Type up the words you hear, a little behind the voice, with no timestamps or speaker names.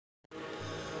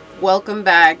Welcome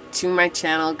back to my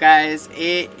channel, guys.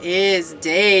 It is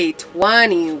day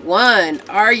 21.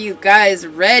 Are you guys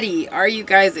ready? Are you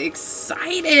guys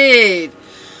excited?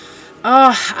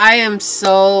 Oh, I am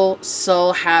so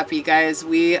happy, guys.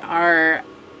 We are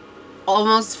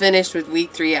almost finished with week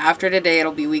 3. After today,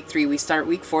 it'll be week 3. We start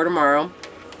week 4 tomorrow.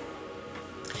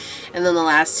 And then the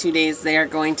last 2 days, they are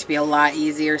going to be a lot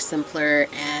easier, simpler,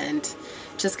 and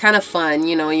just kind of fun.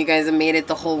 You know, you guys have made it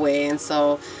the whole way, and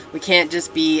so we can't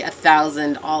just be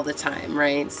 1,000 all the time,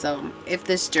 right? So if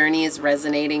this journey is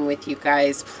resonating with you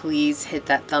guys, please hit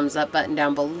that thumbs up button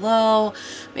down below.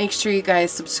 Make sure you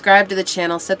guys subscribe to the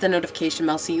channel, set the notification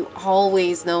bell so you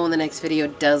always know when the next video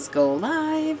does go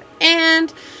live.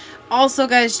 And also,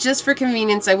 guys, just for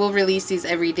convenience, I will release these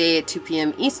every day at 2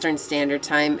 p.m. Eastern Standard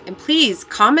Time. And please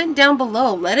comment down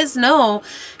below. Let us know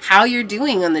how you're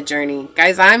doing on the journey.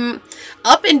 Guys, I'm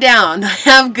up and down. I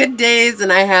have good days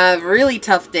and I have really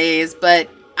tough days, but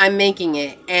I'm making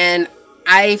it. And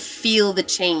I feel the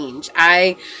change.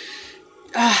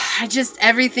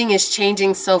 Everything is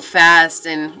changing so fast,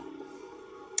 and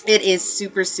it is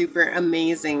super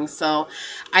amazing. So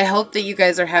I hope that you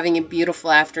guys are having a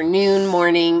beautiful afternoon,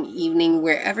 morning, evening,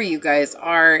 wherever you guys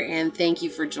are. And thank you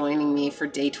for joining me for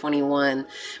day 21.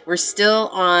 We're still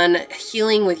on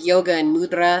healing with yoga and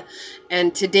mudra.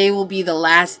 And today will be the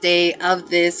last day of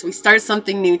this. We start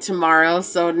something new tomorrow,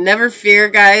 so never fear,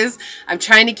 guys. I'm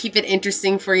trying to keep it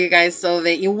interesting for you guys so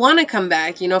that you want to come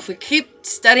back. You know, if we keep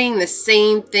studying the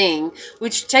same thing,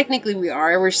 which technically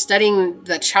we're studying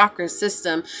the chakra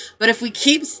system, but if we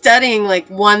keep studying like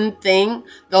one thing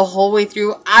the whole way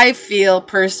through, I feel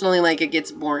personally like it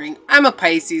gets boring. I'm a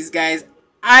Pisces, guys.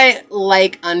 I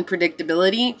like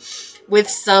unpredictability with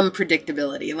some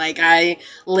predictability. Like, I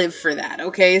live for that,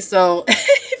 okay? So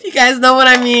if you guys know what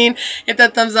I mean, hit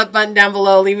that thumbs up button down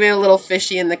below. Leave me a little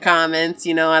fishy in the comments.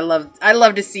 You know, I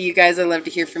love to see you guys. I love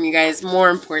to hear from you guys. More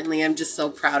importantly, I'm just so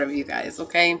proud of you guys,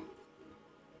 okay?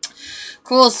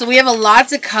 Cool. So we have a lot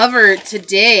to cover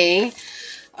today.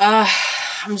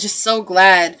 I'm just so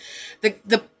glad.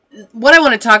 What I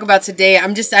want to talk about today,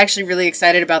 I'm just actually really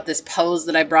excited about this pose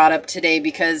that I brought up today,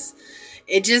 because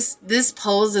this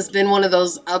pose has been one of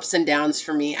those ups and downs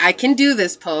for me. I can do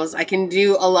this pose. I can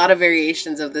do a lot of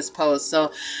variations of this pose.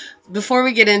 So before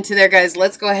we get into there, guys,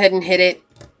 let's go ahead and hit it.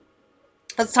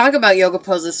 Let's talk about yoga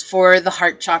poses for the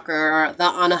heart chakra, or the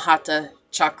Anahata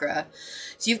chakra.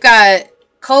 So you've got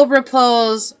cobra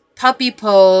pose, puppy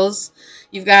pose,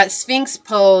 you've got sphinx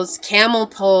pose, camel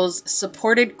pose,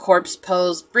 supported corpse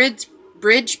pose, bridge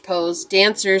pose,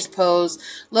 dancer's pose,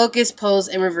 locust pose,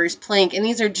 and reverse plank. And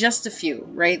these are just a few,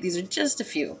 right? These are just a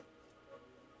few.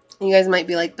 You guys might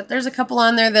be like, but there's a couple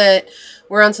on there that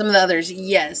were on some of the others.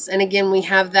 Yes. And again, we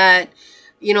have that,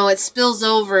 you know, it spills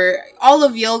over. All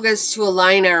of yoga is to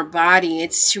align our body.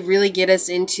 It's to really get us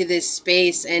into this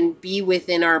space and be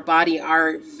within our body.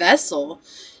 Our vessel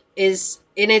is,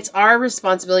 and it's our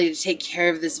responsibility to take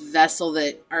care of this vessel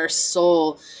that our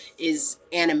soul is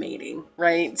animating,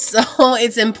 right? So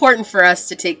it's important for us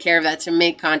to take care of that, to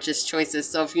make conscious choices.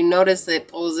 So if you notice that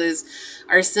poses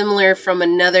are similar from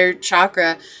another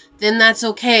chakra, then that's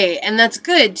okay. And that's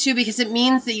good too, because it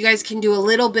means that you guys can do a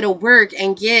little bit of work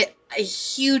and get a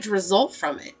huge result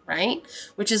from it, right?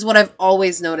 Which is what I've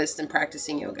always noticed in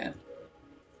practicing yoga.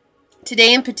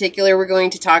 Today in particular, we're going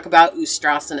to talk about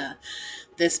Ustrasana.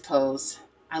 This pose.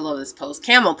 I love this pose.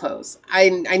 Camel pose. I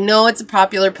know it's a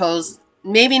popular pose.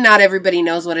 Maybe not everybody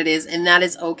knows what it is, and that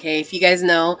is okay. If you guys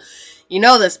know, you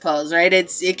know this pose, right?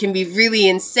 It can be really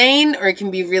insane, or it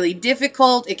can be really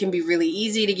difficult. It can be really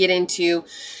easy to get into,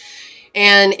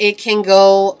 and it can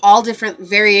go all different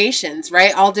variations,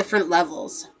 right? All different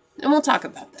levels, and we'll talk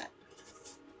about that.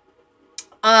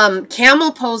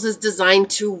 Camel pose is designed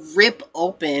to rip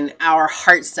open our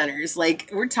heart centers.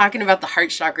 Like, we're talking about the heart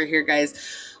chakra here,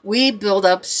 guys. We build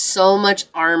up so much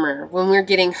armor when we're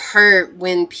getting hurt,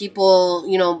 when people,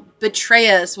 you know, betray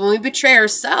us, when we betray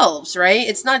ourselves, right?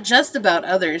 It's not just about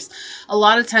others. A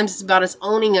lot of times it's about us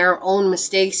owning our own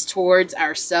mistakes towards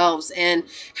ourselves, and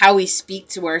how we speak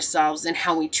to ourselves, and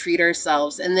how we treat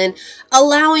ourselves, and then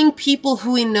allowing people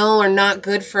who we know are not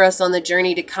good for us on the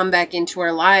journey to come back into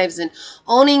our lives, and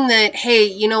owning that, hey,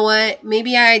 you know what?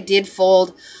 Maybe I did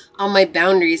fold on my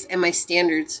boundaries and my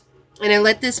standards, and I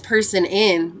let this person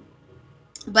in,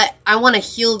 but I want to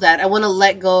heal that. I want to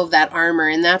let go of that armor.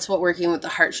 And that's what working with the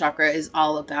heart chakra is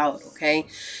all about, okay?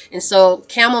 And so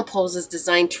camel pose is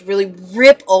designed to really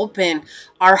rip open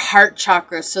our heart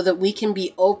chakra so that we can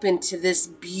be open to this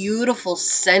beautiful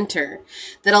center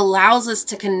that allows us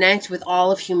to connect with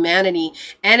all of humanity,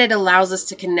 and it allows us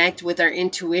to connect with our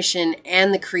intuition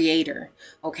and the creator,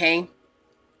 okay?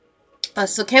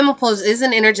 So camel pose is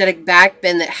an energetic back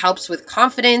bend that helps with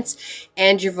confidence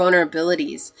and your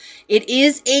vulnerabilities. It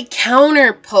is a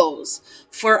counter pose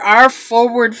for our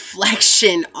forward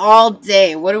flexion all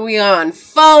day. What are we on?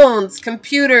 Phones,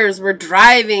 computers, we're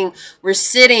driving, we're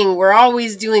sitting, we're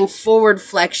always doing forward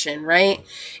flexion, right?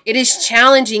 It is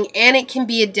challenging and it can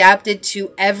be adapted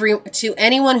to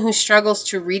anyone who struggles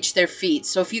to reach their feet.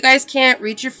 So if you guys can't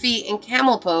reach your feet in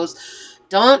camel pose,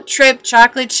 don't trip,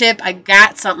 chocolate chip. I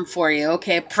got something for you,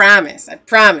 okay? I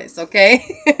promise, okay?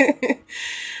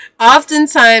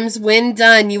 Oftentimes, when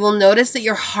done, you will notice that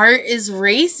your heart is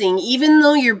racing, even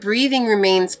though your breathing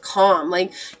remains calm.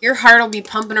 Like, your heart will be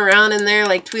pumping around in there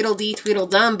like Tweedledee,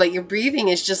 Tweedledum, but your breathing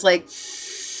is just like,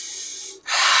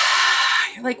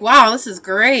 you're like, wow, this is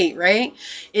great, right?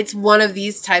 It's one of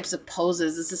these types of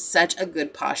poses. This is such a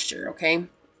good posture, okay?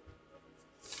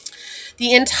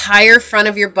 The entire front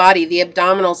of your body, the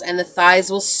abdominals and the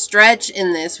thighs will stretch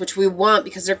in this, which we want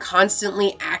because they're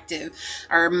constantly active.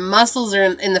 Our muscles are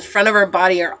in the front of our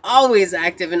body are always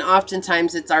active, and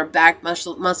oftentimes it's our back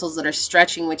muscles that are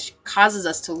stretching, which causes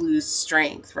us to lose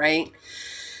strength, right?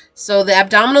 So the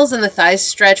abdominals and the thighs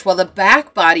stretch while the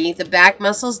back body, the back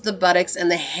muscles, the buttocks,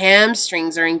 and the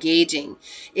hamstrings are engaging.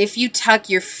 If you tuck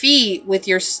your feet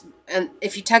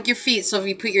so if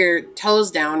you put your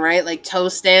toes down, right, like toe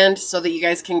stand so that you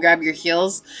guys can grab your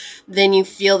heels, then you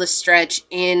feel the stretch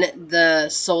in the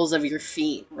soles of your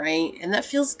feet, right? And that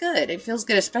feels good. It feels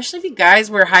good, especially if you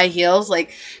guys wear high heels.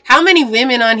 Like, how many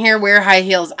women on here wear high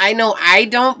heels? I know I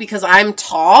don't because I'm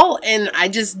tall and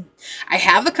I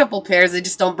have a couple pairs. I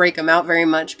just don't break them out very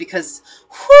much because,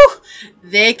 whew,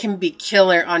 they can be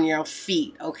killer on your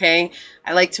feet, okay?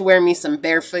 I like to wear me some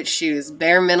barefoot shoes. The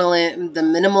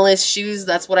minimalist shoes,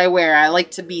 that's what I wear. I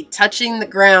like to be touching the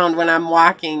ground when I'm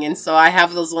walking, and so I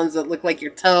have those ones that look like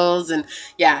your toes, and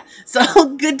yeah.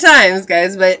 So, good times,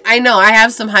 guys, but I know I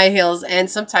have some high heels, and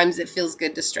sometimes it feels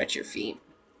good to stretch your feet.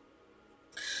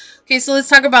 Okay, so let's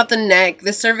talk about the neck.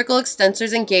 The cervical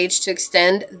extensors engage to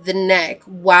extend the neck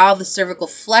while the cervical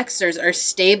flexors are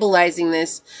stabilizing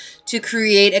this to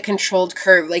create a controlled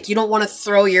curve. Like, you don't want to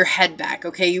throw your head back,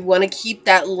 okay? You want to keep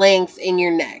that length in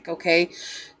your neck, okay?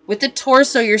 With the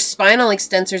torso, your spinal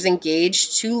extensors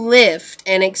engage to lift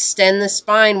and extend the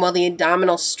spine while the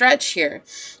abdominals stretch here.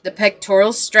 The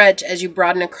pectorals stretch as you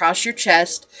broaden across your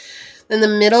chest. Then the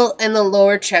middle and the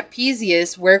lower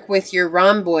trapezius work with your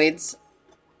rhomboids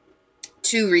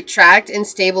to retract and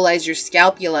stabilize your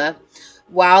scapula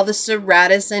while the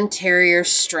serratus anterior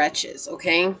stretches,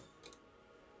 okay?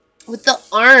 With the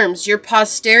arms, your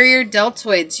posterior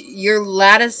deltoids, your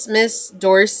latissimus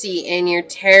dorsi, and your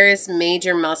teres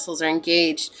major muscles are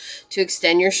engaged to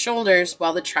extend your shoulders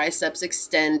while the triceps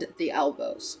extend the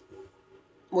elbows.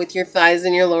 With your thighs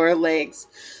and your lower legs,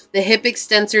 the hip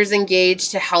extensors engage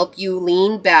to help you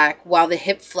lean back while the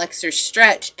hip flexors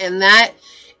stretch, and that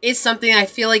is something I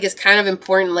feel like is kind of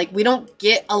important. Like, we don't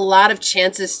get a lot of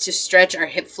chances to stretch our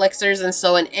hip flexors, and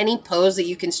so in any pose that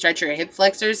you can stretch your hip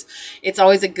flexors, it's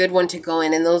always a good one to go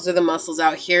in, and those are the muscles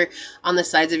out here on the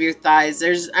sides of your thighs.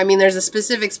 There's a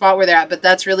specific spot where they're at, but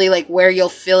that's really like where you'll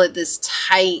feel it, this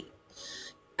tight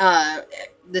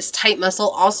muscle.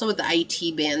 Also with the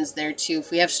IT bands there too. If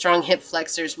we have strong hip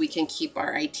flexors, we can keep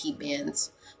our IT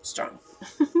bands strong.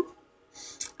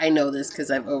 I know this because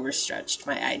I've overstretched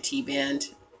my IT band.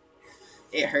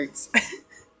 It hurts.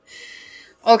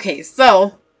 Okay,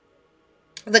 so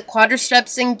the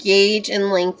quadriceps engage and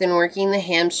lengthen, working the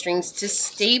hamstrings to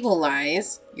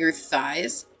stabilize your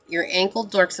thighs. Your ankle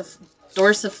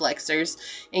dorsiflexors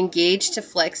engage to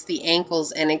flex the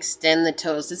ankles and extend the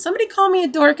toes. Did somebody call me a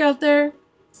dork out there?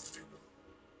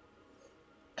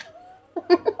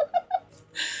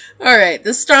 All right,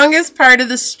 the strongest part of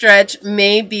the stretch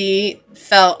may be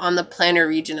felt on the plantar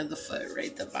region of the foot,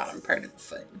 right? The bottom part of the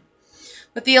foot.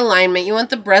 With the alignment, you want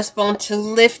the breastbone to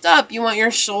lift up. You want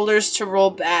your shoulders to roll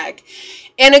back.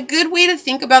 And a good way to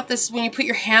think about this, when you put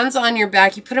your hands on your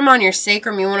back, you put them on your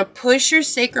sacrum. You want to push your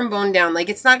sacrum bone down. Like,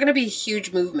 it's not going to be a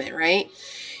huge movement, right?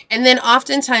 And then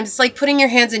oftentimes, it's like putting your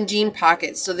hands in jean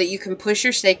pockets so that you can push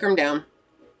your sacrum down.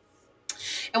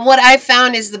 And what I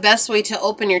found is the best way to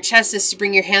open your chest is to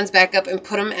bring your hands back up and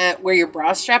put them at where your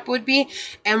bra strap would be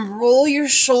and roll your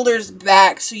shoulders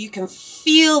back so you can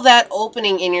feel that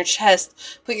opening in your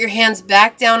chest. Put your hands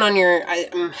back down on your,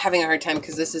 I'm having a hard time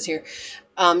because this is here.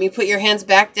 You put your hands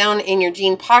back down in your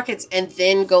jean pockets and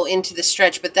then go into the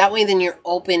stretch. But that way then you're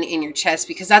open in your chest,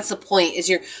 because that's the point,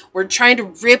 is we're trying to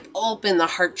rip open the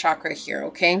heart chakra here,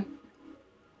 okay?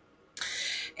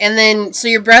 And then, so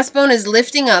your breastbone is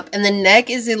lifting up and the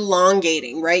neck is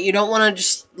elongating, right? You don't want to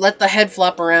just let the head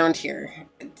flop around here.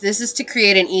 This is to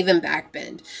create an even back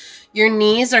bend. Your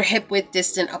knees are hip width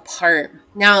distant apart.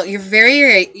 Now,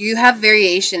 you have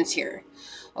variations here.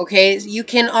 Okay, you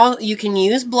can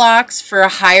use blocks for a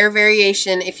higher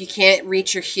variation if you can't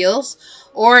reach your heels,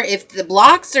 or if the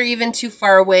blocks are even too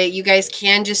far away, you guys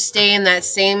can just stay in that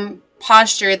same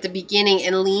posture at the beginning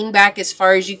and lean back as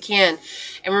far as you can.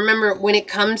 And remember, when it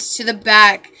comes to the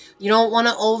back, you don't want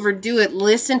to overdo it.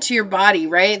 Listen to your body,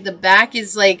 right? The back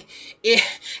is like,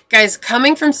 guys,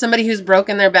 coming from somebody who's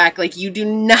broken their back, like, you do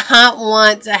not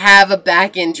want to have a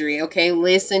back injury, okay?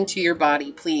 Listen to your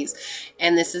body, please.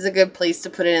 And this is a good place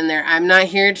to put it in there. I'm not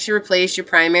here to replace your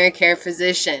primary care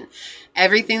physician.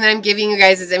 Everything that I'm giving you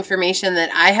guys is information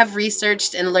that I have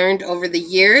researched and learned over the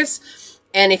years.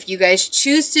 And if you guys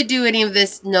choose to do any of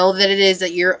this, know that it is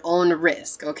at your own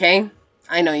risk, okay?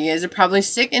 I know you guys are probably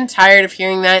sick and tired of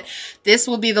hearing that. This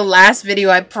will be the last video.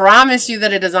 I promise you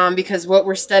that it is on, because what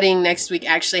we're studying next week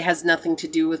actually has nothing to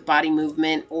do with body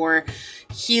movement or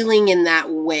healing in that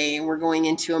way. We're going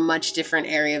into a much different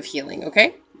area of healing,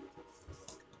 okay?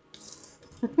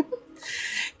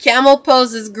 Camel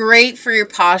pose is great for your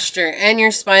posture and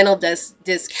your spinal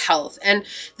disc health. And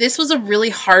this was a really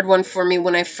hard one for me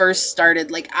when I first started.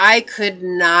 Like, I could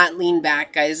not lean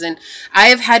back, guys. And I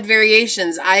have had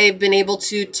variations. I've been able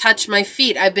to touch my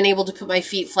feet. I've been able to put my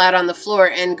feet flat on the floor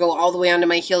and go all the way onto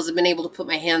my heels. I've been able to put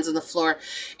my hands on the floor.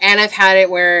 And I've had it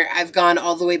where I've gone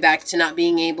all the way back to not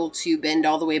being able to bend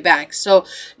all the way back. So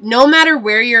no matter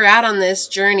where you're at on this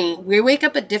journey, we wake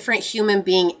up a different human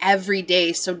being every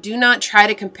day. So do not try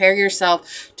to compare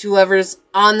yourself to whoever's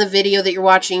on the video that you're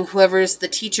watching, whoever's the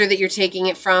teacher that you're taking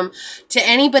it from, to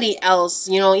anybody else.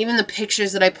 You know, even the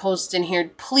pictures that I post in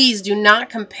here, please do not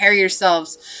compare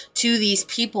yourselves to these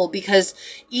people, because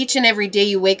each and every day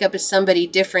you wake up as somebody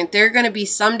different. There are going to be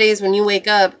some days when you wake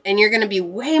up and you're going to be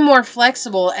way more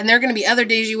flexible, and there are going to be other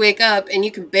days you wake up and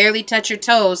you can barely touch your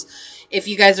toes, if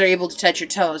you guys are able to touch your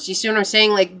toes. You see what I'm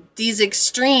saying? Like, these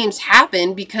extremes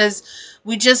happen because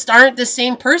we just aren't the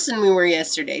same person we were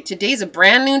yesterday. Today's a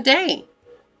brand new day.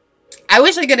 I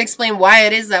wish I could explain why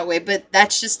it is that way, but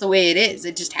that's just the way it is.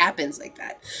 It just happens like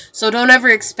that. So don't ever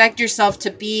expect yourself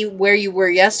to be where you were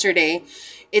yesterday.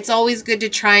 It's always good to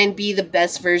try and be the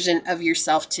best version of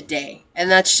yourself today. And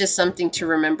that's just something to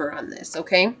remember on this,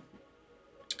 okay?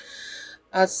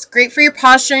 It's great for your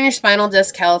posture and your spinal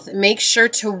disc health. Make sure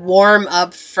to warm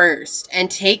up first and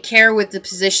take care with the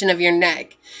position of your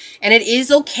neck. And it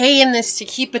is okay in this to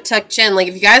keep a tucked chin. Like,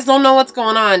 if you guys don't know what's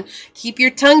going on, keep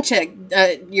your tongue checked.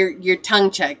 Your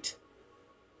tongue checked.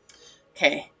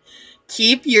 Okay.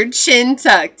 Keep your chin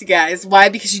tucked, guys. Why?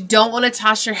 Because you don't want to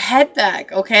toss your head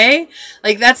back, okay?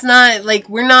 Like, that's not, like,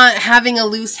 we're not having a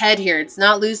loose head here. It's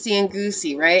not loosey and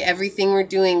goosey, right? Everything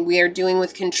we are doing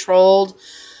with controlled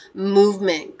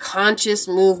movement, conscious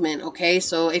movement, okay?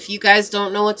 So if you guys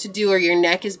don't know what to do, or your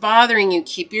neck is bothering you,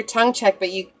 keep your tongue checked.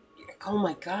 But you, oh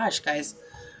my gosh, guys.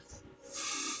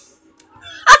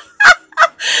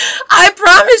 I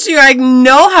promise you, I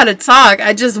know how to talk.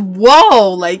 I just,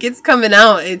 whoa, like, it's coming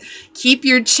out. Keep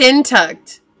your chin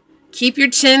tucked. Keep your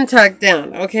chin tucked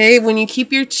down, okay? When you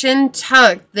keep your chin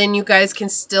tucked, then you guys can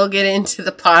still get into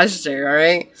the posture, all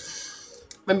right?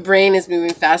 My brain is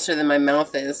moving faster than my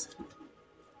mouth is.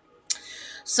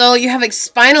 So you have a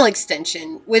spinal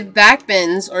extension. With back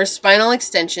bends or spinal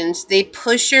extensions, they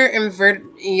push your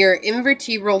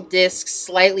invertebral disc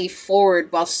slightly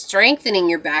forward while strengthening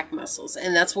your back muscles,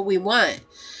 and that's what we want.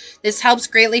 This helps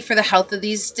greatly for the health of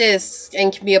these discs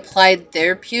and can be applied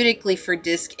therapeutically for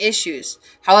disc issues.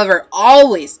 However,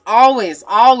 always, always,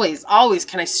 always, always,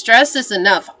 can I stress this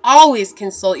enough, always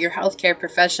consult your healthcare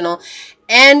professional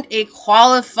and a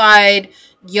qualified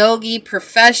yogi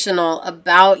professional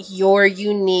about your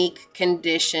unique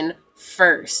condition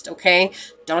first, okay?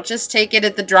 Don't just take it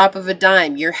at the drop of a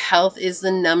dime. Your health is the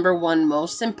 #1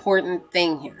 most important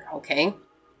thing here, okay?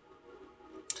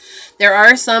 There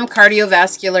are some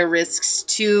cardiovascular risks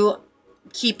to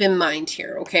keep in mind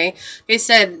here, okay? Like I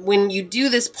said, when you do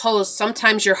this pose,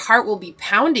 sometimes your heart will be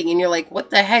pounding and you're like, what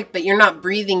the heck? But you're not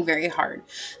breathing very hard.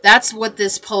 That's what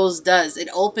this pose does. It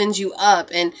opens you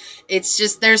up, and it's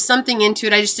just, there's something into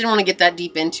it. I just didn't want to get that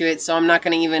deep into it, so I'm not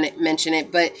going to even mention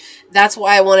it, but that's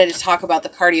why I wanted to talk about the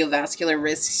cardiovascular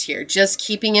risks here. Just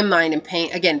keeping in mind, and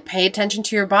pay attention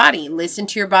to your body. Listen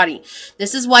to your body.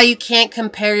 This is why you can't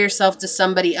compare yourself to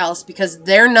somebody else, because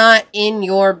they're not in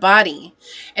your body.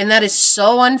 And that is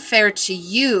so unfair to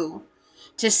you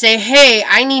to say, hey,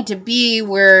 I need to be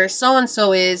where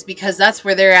so-and-so is because that's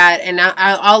where they're at, and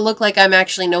I'll look like I'm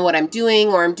actually know what I'm doing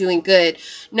or I'm doing good.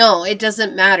 No, it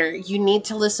doesn't matter. You need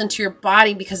to listen to your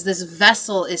body, because this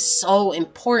vessel is so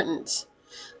important.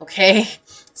 Okay?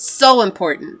 So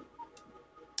important.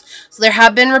 So there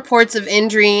have been reports of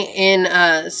injury in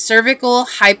cervical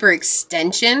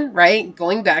hyperextension, right?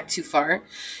 Going back too far,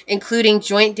 including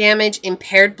joint damage,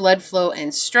 impaired blood flow,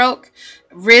 and stroke.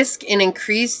 This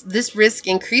risk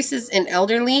increases in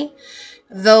elderly,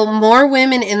 though more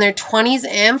women in their 20s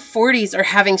and 40s are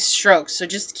having strokes. So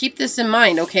just keep this in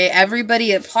mind, okay?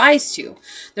 Everybody it applies to.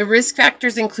 The risk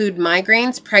factors include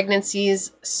migraines,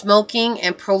 pregnancies, smoking,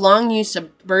 and prolonged use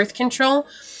of birth control.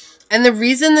 And the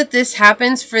reason that this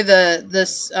happens for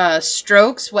the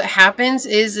strokes, what happens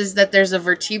is that there's a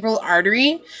vertebral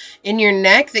artery in your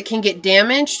neck that can get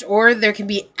damaged, or there can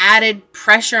be added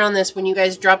pressure on this when you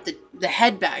guys drop the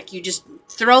head back. You just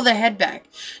throw the head back.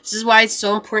 This is why it's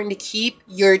so important to keep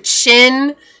your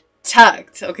chin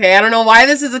tucked, okay? I don't know why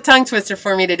this is a tongue twister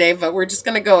for me today, but we're just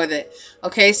going to go with it,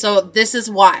 okay? So this is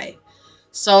why.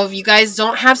 So if you guys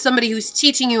don't have somebody who's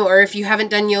teaching you, or if you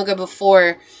haven't done yoga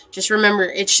before, just remember,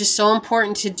 it's just so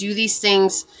important to do these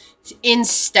things in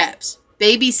steps,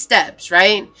 baby steps,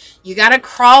 right? You got to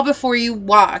crawl before you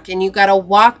walk, and you got to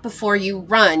walk before you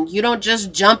run. You don't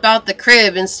just jump out the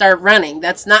crib and start running.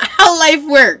 That's not how life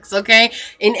works, okay?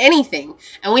 In anything.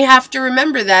 And we have to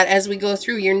remember that as we go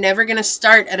through. You're never going to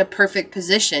start at a perfect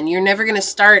position. You're never going to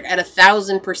start at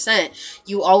 1,000%.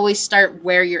 You always start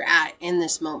where you're at in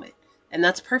this moment. And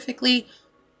that's perfectly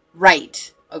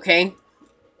right, okay?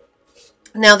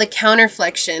 Now, the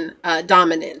counterflexion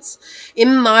dominance.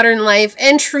 In modern life,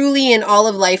 and truly in all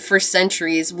of life for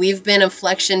centuries, we've been in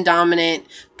flexion dominant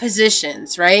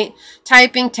positions, right?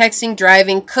 Typing, texting,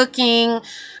 driving, cooking,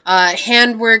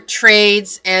 handwork,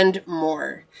 trades, and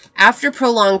more. After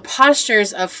prolonged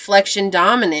postures of flexion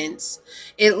dominance,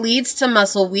 it leads to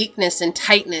muscle weakness and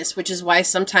tightness, which is why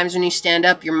sometimes when you stand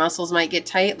up, your muscles might get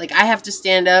tight. Like I have to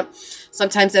stand up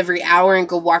sometimes every hour and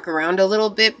go walk around a little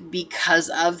bit because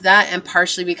of that, and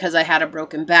partially because I had a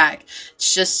broken back.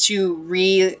 It's just to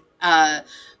rehydrate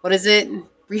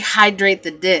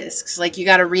the discs. Like you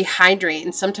got to rehydrate,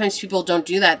 and sometimes people don't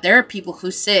do that. There are people who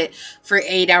sit for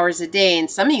 8 hours a day, and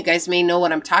some of you guys may know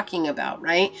what I'm talking about,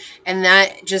 right? And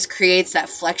that just creates that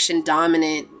flexion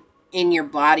dominant in your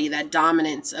body, that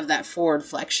dominance of that forward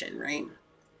flexion, right?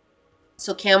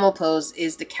 So camel pose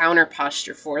is the counter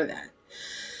posture for that.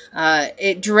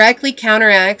 It directly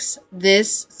counteracts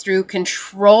this through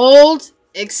controlled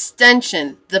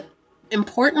extension. The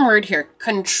important word here,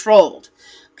 controlled.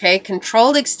 Okay,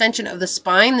 controlled extension of the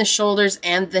spine, the shoulders,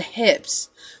 and the hips.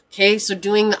 Okay, so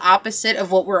doing the opposite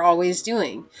of what we're always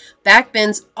doing. Back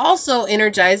bends also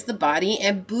energize the body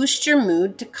and boost your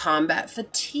mood to combat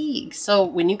fatigue. So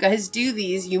when you guys do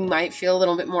these, you might feel a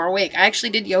little bit more awake. I actually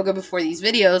did yoga before these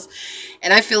videos,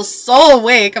 and I feel so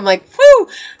awake. I'm like, whoo!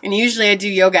 And usually I do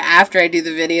yoga after I do the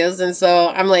videos, and so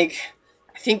I'm like,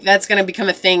 I think that's going to become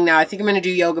a thing now. I think I'm going to do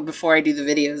yoga before I do the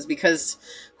videos because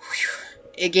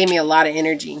it gave me a lot of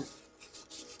energy.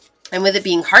 And with it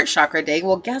being heart chakra day,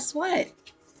 well, guess what?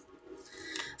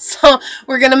 So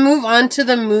we're going to move on to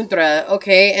the mudra,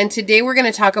 okay? And today we're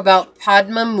going to talk about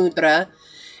Padma Mudra.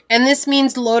 And this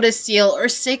means lotus seal or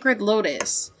sacred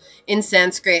lotus in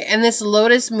Sanskrit. And this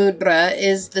lotus mudra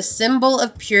is the symbol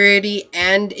of purity,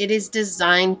 and it is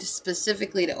designed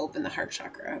specifically to open the heart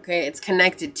chakra, okay? It's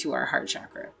connected to our heart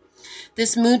chakra.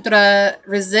 This mudra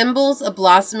resembles a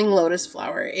blossoming lotus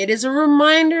flower. It is a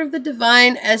reminder of the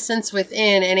divine essence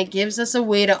within, and it gives us a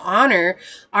way to honor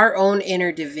our own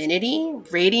inner divinity,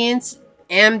 radiance,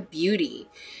 and beauty.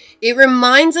 It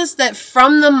reminds us that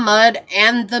from the mud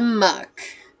and the muck,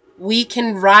 we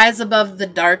can rise above the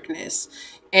darkness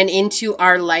and into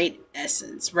our light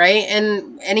essence, right?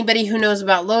 And anybody who knows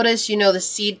about lotus, you know the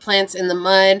seed plants in the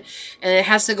mud, and it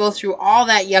has to go through all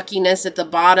that yuckiness at the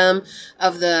bottom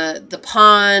of the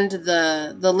pond,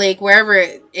 the lake, wherever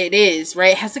it is,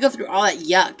 right? It has to go through all that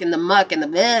yuck and the muck and the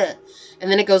bleh,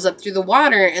 and then it goes up through the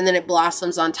water, and then it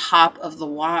blossoms on top of the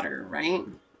water, right?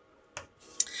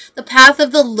 The path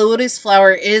of the lotus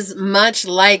flower is much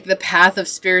like the path of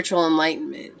spiritual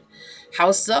enlightenment.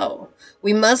 How so?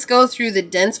 We must go through the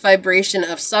dense vibration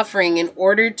of suffering in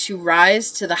order to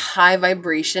rise to the high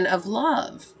vibration of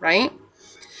love, right?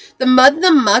 The mud and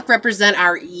the muck represent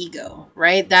our ego,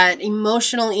 right? That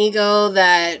emotional ego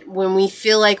that when we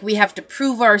feel like we have to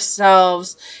prove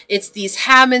ourselves, it's these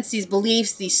habits, these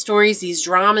beliefs, these stories, these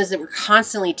dramas that we're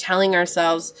constantly telling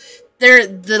ourselves. They're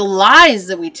the lies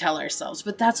that we tell ourselves,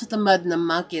 but that's what the mud and the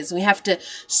muck is. We have to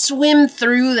swim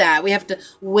through that. We have to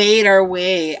wade our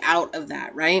way out of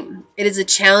that, right? It is the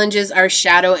challenges, our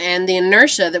shadow, and the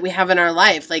inertia that we have in our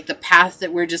life, like the path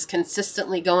that we're just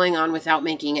consistently going on without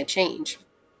making a change.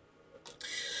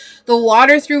 The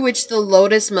water through which the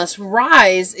lotus must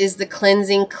rise is the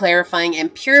cleansing, clarifying,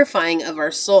 and purifying of our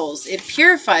souls. It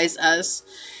purifies us,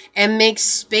 and make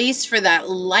space for that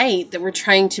light that we're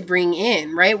trying to bring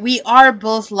in, right? We are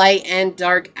both light and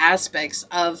dark aspects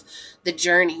of the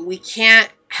journey. We can't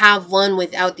have one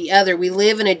without the other. We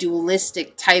live in a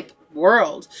dualistic type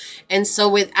world. And so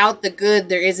without the good,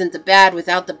 there isn't the bad.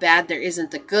 Without the bad, there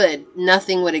isn't the good.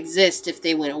 Nothing would exist if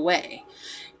they went away.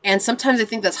 And sometimes I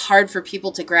think that's hard for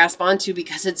people to grasp onto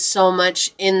because it's so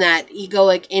much in that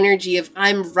egoic energy of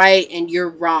I'm right and you're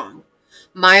wrong.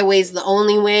 My way's the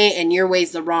only way and your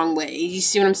way's the wrong way. You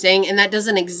see what I'm saying? And that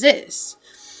doesn't exist.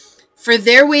 For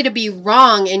their way to be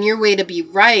wrong and your way to be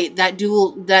right, that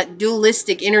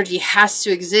dualistic energy has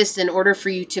to exist in order for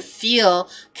you to feel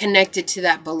connected to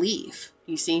that belief.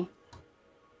 You see?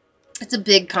 It's a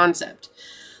big concept,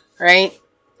 right?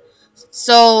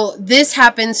 So this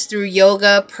happens through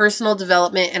yoga, personal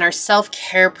development, and our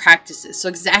self-care practices. So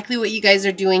exactly what you guys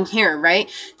are doing here,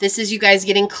 right? This is you guys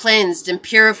getting cleansed and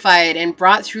purified and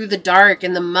brought through the dark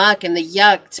and the muck and the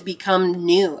yuck to become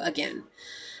new again,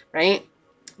 right?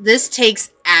 This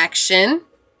takes action.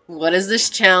 What is this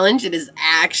challenge? It is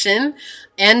action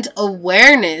and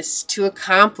awareness to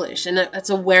accomplish. And that's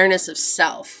awareness of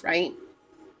self, right?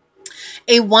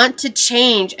 A want to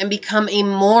change and become a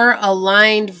more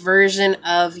aligned version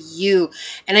of you.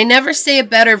 And I never say a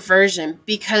better version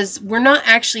because we're not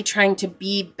actually trying to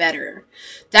be better.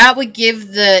 That would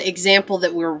give the example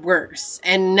that we're worse.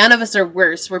 And none of us are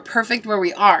worse. We're perfect where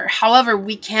we are. However,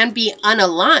 we can be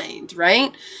unaligned,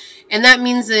 right? And that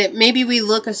means that maybe we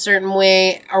look a certain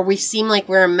way or we seem like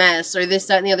we're a mess or this,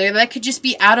 that, and the other. That could just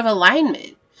be out of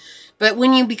alignment. But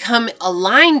when you become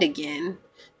aligned again,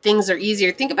 things are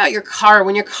easier. Think about your car.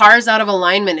 When your car is out of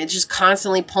alignment, it's just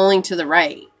constantly pulling to the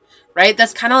right, right?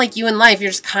 That's kind of like you in life.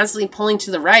 You're just constantly pulling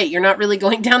to the right. You're not really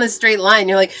going down a straight line.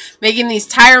 You're like making these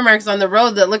tire marks on the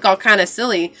road that look all kind of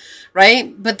silly,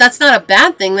 right? But that's not a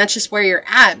bad thing. That's just where you're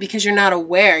at because you're not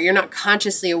aware. You're not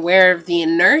consciously aware of the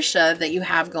inertia that you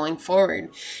have going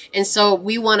forward. And so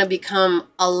we want to become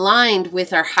aligned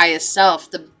with our highest self,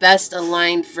 the best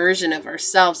aligned version of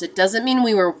ourselves. It doesn't mean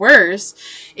we were worse.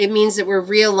 It means that we're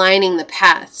realigning the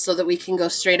path so that we can go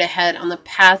straight ahead on the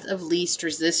path of least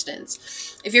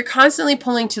resistance. If you're constantly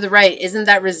pulling to the right, isn't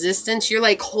that resistance? You're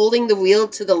like holding the wheel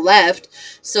to the left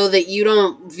so that you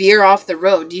don't veer off the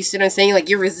road. Do you see what I'm saying? Like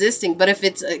you're resisting. But if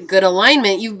it's a good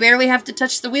alignment, you barely have to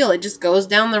touch the wheel. It just goes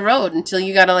down the road until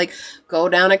you got to like go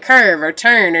down a curve or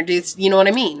turn or do, you know what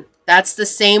I mean? That's the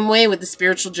same way with the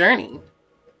spiritual journey.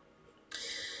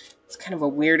 It's kind of a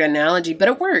weird analogy, but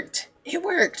it worked. It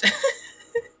worked.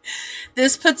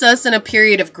 This puts us in a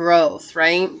period of growth,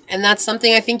 right? And that's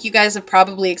something I think you guys have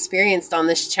probably experienced on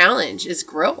this challenge is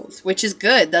growth, which is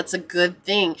good. That's a good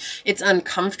thing. It's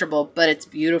uncomfortable, but it's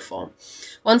beautiful.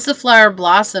 Once the flower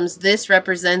blossoms, this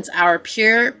represents our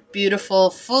pure, beautiful,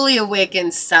 fully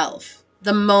awakened self,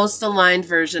 the most aligned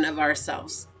version of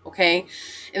ourselves, okay?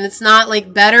 And it's not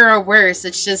like better or worse.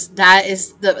 It's just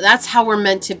that's how we're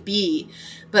meant to be.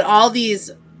 But all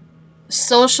these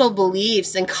social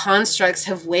beliefs and constructs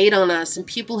have weighed on us, and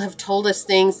people have told us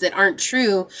things that aren't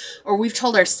true, or we've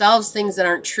told ourselves things that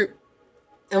aren't true,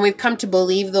 and we've come to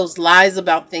believe those lies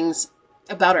about things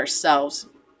about ourselves,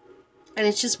 and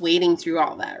it's just wading through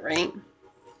all that, right?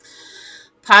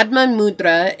 Padma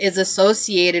Mudra is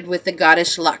associated with the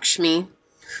goddess Lakshmi,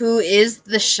 who is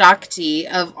the Shakti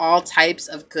of all types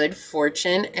of good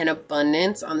fortune and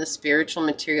abundance on the spiritual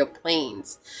material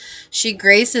planes. She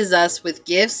graces us with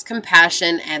gifts,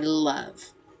 compassion, and love.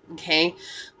 Okay?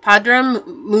 Padma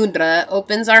Mudra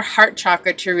opens our heart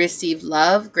chakra to receive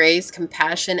love, grace,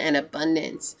 compassion, and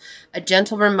abundance. A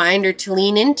gentle reminder to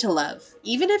lean into love,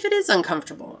 even if it is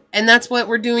uncomfortable. And that's what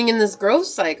we're doing in this growth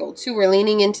cycle, too. We're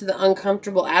leaning into the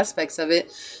uncomfortable aspects of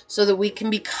it so that we can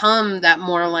become that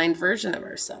more aligned version of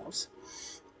ourselves.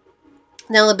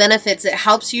 Now, the benefits, it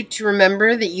helps you to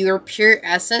remember that your pure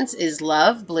essence is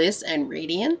love, bliss, and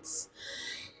radiance.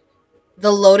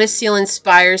 The lotus seal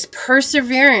inspires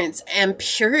perseverance and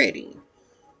purity.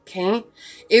 Okay?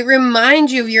 It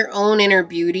reminds you of your own inner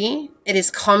beauty. It is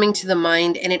calming to the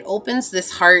mind, and it opens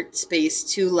this heart space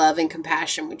to love and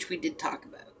compassion, which we did talk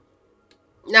about.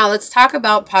 Now, let's talk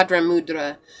about Padma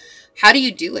Mudra. How do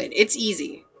you do it? It's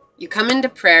easy. You come into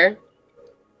prayer,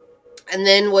 and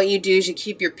then what you do is you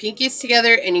keep your pinkies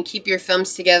together and you keep your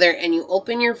thumbs together, and you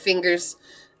open your fingers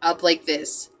up like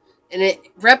this. And it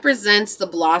represents the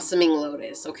blossoming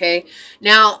lotus, okay?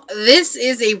 Now, this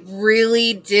is a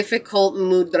really difficult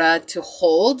mudra to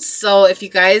hold. So if you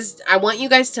guys, I want you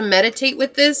guys to meditate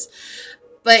with this.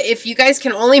 But if you guys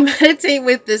can only meditate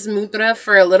with this mudra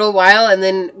for a little while, and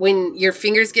then when your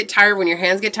fingers get tired, when your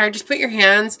hands get tired, just put your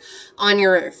hands on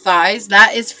your thighs.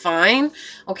 That is fine.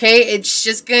 Okay, it's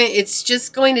just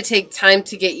going to take time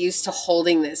to get used to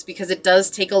holding this, because it does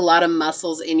take a lot of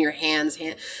muscles in your hands.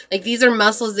 Like, these are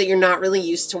muscles that you're not really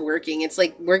used to working. It's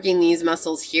like working these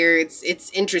muscles here.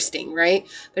 It's interesting, right?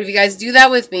 But if you guys do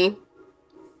that with me,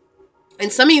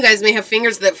 and some of you guys may have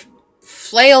fingers that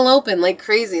flail open like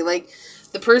crazy, like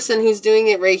the person who's doing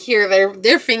it right here,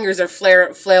 their fingers are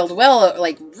flailed well,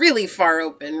 like really far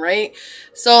open, right?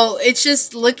 So it's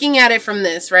just looking at it from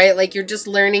this, right? Like, you're just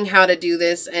learning how to do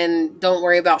this, and don't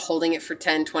worry about holding it for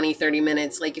 10, 20, 30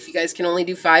 minutes. Like, if you guys can only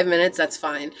do 5 minutes, that's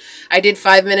fine. I did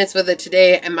 5 minutes with it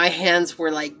today, and my hands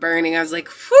were like burning. I was like,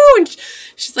 whew, and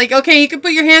she's like, okay, you can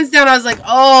put your hands down. I was like,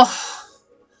 oh,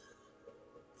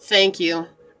 thank you.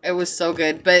 It was so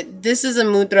good. But this is a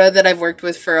mudra that I've worked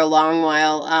with for a long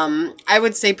while. I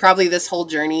would say probably this whole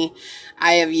journey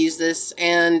I have used this,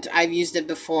 and I've used it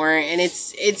before, and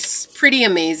it's pretty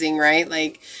amazing, right?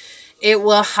 Like, it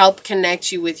will help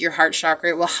connect you with your heart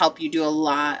chakra. It will help you do a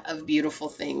lot of beautiful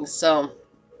things. So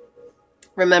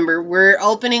remember, we're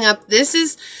opening up. This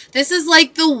is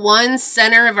like the one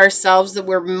center of ourselves that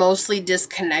we're mostly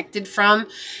disconnected from.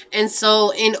 And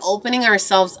so in opening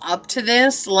ourselves up to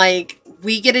this, like,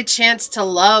 we get a chance to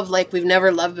love like we've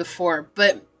never loved before.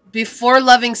 But before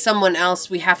loving someone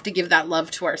else, we have to give that love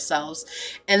to ourselves.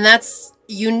 And that's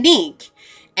unique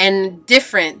and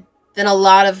different than a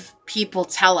lot of people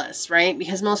tell us, right?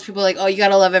 Because most people are like, oh, you got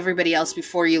to love everybody else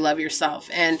before you love yourself.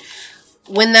 And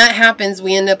when that happens,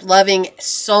 we end up loving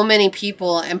so many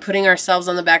people and putting ourselves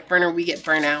on the back burner. We get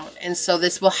burnout. And so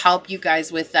this will help you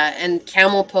guys with that. And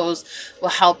camel pose will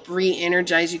help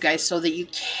re-energize you guys so that you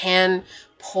can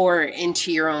pour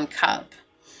into your own cup.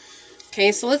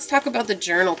 Okay, so let's talk about the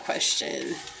journal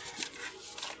question.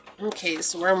 Okay,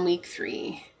 so we're on week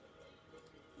 3.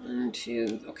 1,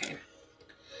 2, okay.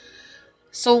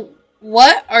 So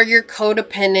what are your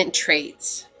codependent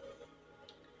traits?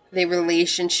 They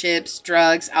relationships,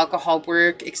 drugs, alcohol,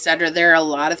 work, etc. There are a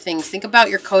lot of things. Think about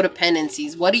your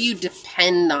codependencies. What do you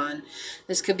depend on?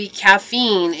 This could be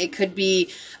caffeine. It could be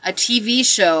a TV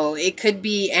show. It could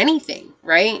be anything,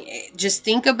 right? Just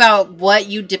think about what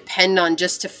you depend on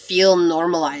just to feel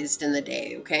normalized in the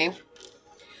day, okay?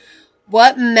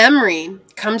 What memory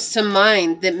comes to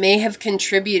mind that may have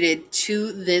contributed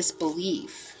to this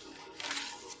belief?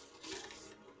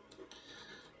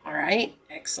 All right,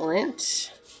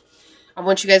 excellent. I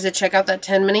want you guys to check out that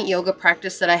 10-minute yoga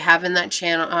practice that I have in that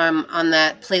channel, on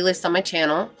that playlist on my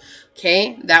channel.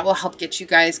 Okay, that will help get you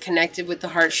guys connected with the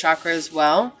heart chakra as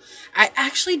well. I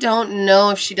actually don't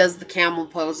know if she does the camel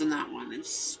pose in that one.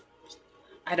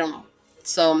 I don't know.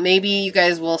 So maybe you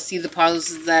guys will see the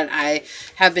poses that I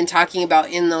have been talking about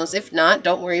in those. If not,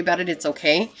 don't worry about it. It's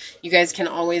okay. You guys can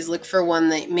always look for one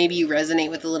that maybe you resonate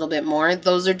with a little bit more.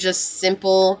 Those are just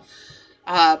simple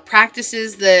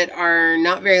practices that are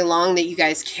not very long that you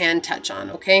guys can touch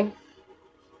on, okay?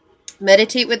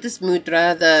 Meditate with this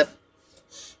mudra, the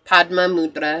Padma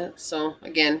mudra. So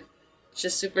again, it's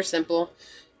just super simple,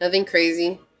 nothing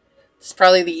crazy. It's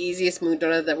probably the easiest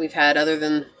mudra that we've had other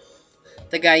than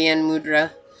the Gyan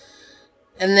mudra.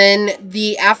 And then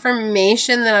the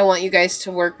affirmation that I want you guys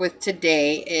to work with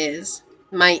today is,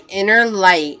 my inner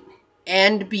light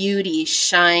and beauty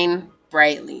shine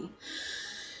brightly.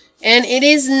 And it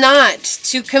is not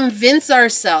to convince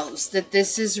ourselves that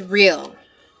this is real.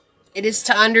 It is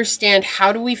to understand,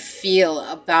 how do we feel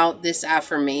about this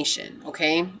affirmation,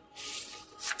 okay?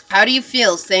 How do you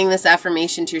feel saying this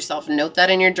affirmation to yourself? Note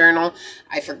that in your journal.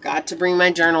 I forgot to bring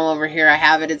my journal over here. I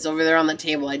have it. It's over there on the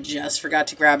table. I just forgot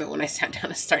to grab it when I sat down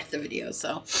to start the video.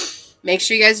 So make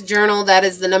sure you guys journal. That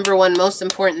is the #1 most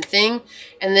important thing.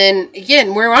 And then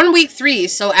again, we're on week 3.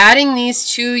 So adding these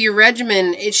to your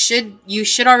regimen, you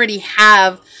should already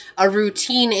have a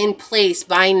routine in place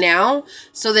by now,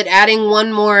 so that adding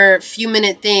one more few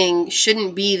minute thing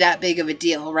shouldn't be that big of a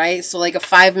deal, right? So like a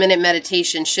 5-minute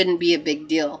meditation shouldn't be a big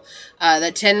deal.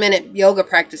 That 10-minute yoga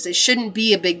practice, it shouldn't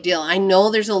be a big deal. I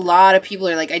know there's a lot of people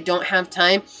who are like, I don't have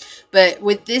time. But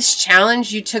with this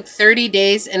challenge, you took 30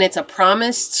 days, and it's a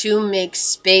promise to make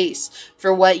space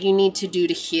for what you need to do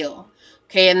to heal.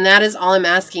 Okay, and that is all I'm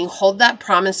asking. Hold that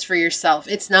promise for yourself.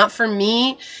 It's not for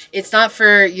me. It's not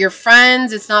for your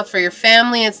friends. It's not for your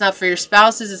family. It's not for your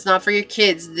spouses. It's not for your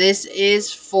kids. This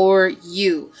is for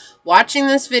you. Watching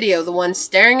this video, the one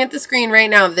staring at the screen right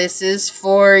now, this is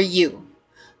for you.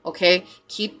 Okay,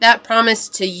 keep that promise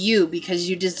to you, because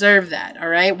you deserve that. All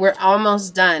right, we're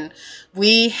almost done.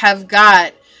 We have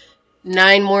got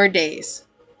 9 more days.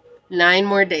 9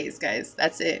 more days, guys.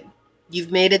 That's it.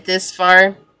 You've made it this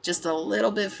far, just a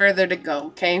little bit further to go,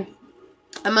 okay?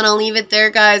 I'm going to leave it there,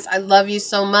 guys. I love you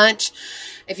so much.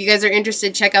 If you guys are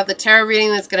interested, check out the tarot reading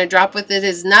that's going to drop with it. It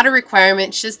is not a requirement.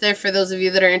 It's just there for those of you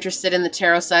that are interested in the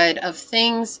tarot side of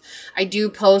things. I do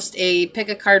post a pick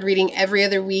a card reading every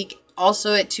other week,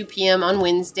 also at 2 p.m. on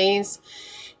Wednesdays.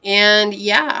 And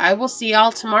yeah, I will see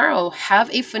y'all tomorrow.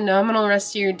 Have a phenomenal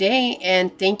rest of your day.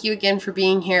 And thank you again for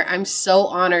being here. I'm so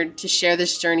honored to share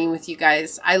this journey with you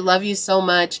guys. I love you so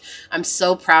much. I'm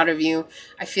so proud of you.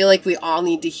 I feel like we all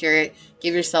need to hear it.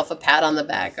 Give yourself a pat on the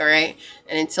back, all right?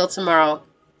 And until tomorrow,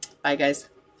 bye, guys.